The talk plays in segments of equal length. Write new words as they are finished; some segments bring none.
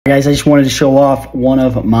Guys, I just wanted to show off one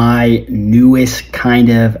of my newest kind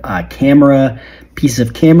of piece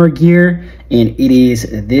of camera gear, and it is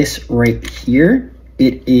this right here.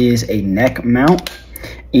 It is a neck mount,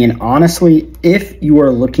 and honestly, if you are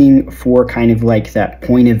looking for kind of like that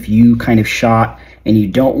point of view kind of shot and you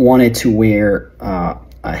don't want it to wear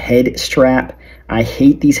a head strap, I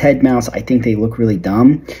hate these head mounts. I think they look really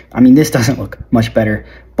dumb. I mean, this doesn't look much better,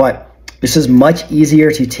 but this is much easier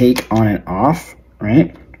to take on and off,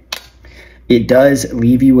 right? It does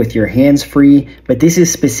leave you with your hands free, but this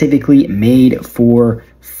is specifically made for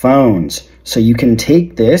phones. So you can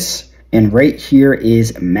take this, and right here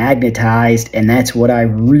is magnetized, and that's what I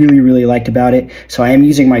really liked about it. So I am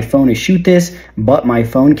using my phone to shoot this, but my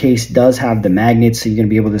phone case does have the magnets, so you're gonna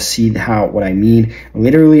be able to see what I mean.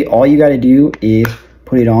 Literally, all you gotta do is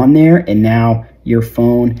put it on there, and now your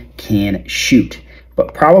phone can shoot.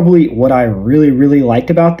 But probably what I really liked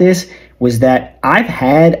about this was that I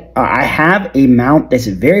have a mount that's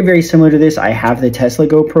very similar to this. I have the Tesla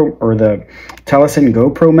GoPro, or the TELESIN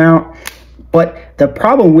GoPro mount, but the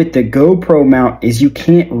problem with the GoPro mount is you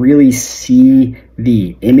can't really see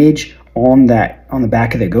the image on the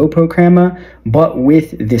back of the GoPro camera. But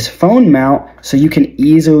with this phone mount, so you can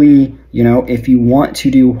easily, you know, if you want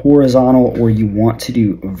to do horizontal or you want to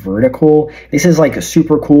do vertical, this is like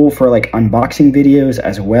super cool for like unboxing videos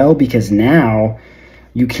as well, because now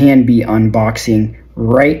you can be unboxing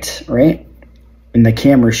right and the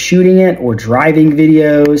camera shooting it, or driving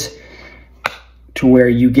videos to where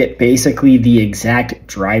you get basically the exact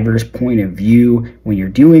driver's point of view when you're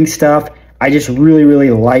doing stuff. I just really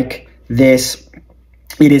like this.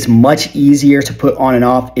 It is much easier to put on and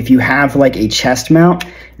off. If you have like a chest mount,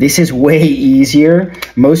 this is way easier.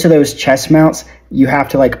 Most of those chest mounts, you have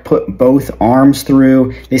to like put both arms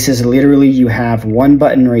through. This is literally, you have one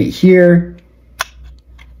button right here,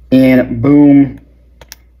 and boom,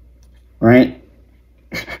 right?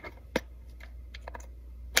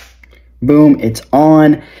 Boom, it's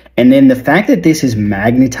on. And then the fact that this is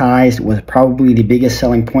magnetized was probably the biggest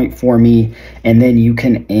selling point for me. And then you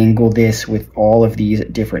can angle this with all of these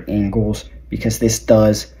different angles, because this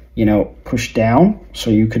does, you know, push down. So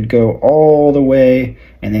you could go all the way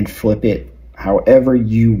and then flip it however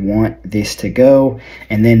you want this to go.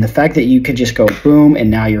 And then the fact that you could just go boom,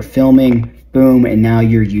 and now you're filming, boom, and now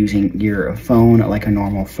you're using your phone like a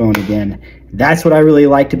normal phone again. That's what I really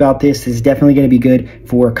liked about this. This is definitely going to be good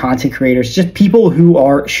for content creators, just people who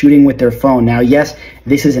are shooting with their phone. Now, yes,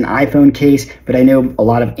 this is an iPhone case, but I know a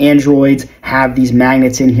lot of Androids have these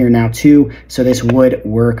magnets in here now too. So this would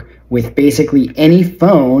work with basically any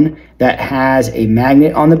phone that has a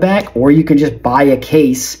magnet on the back, or you can just buy a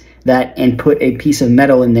case and put a piece of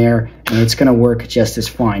metal in there, and it's going to work just as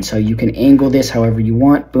fine. So you can angle this however you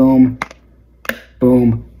want. Boom,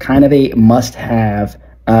 boom. Kind of a must-have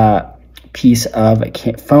piece of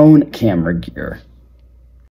phone camera gear.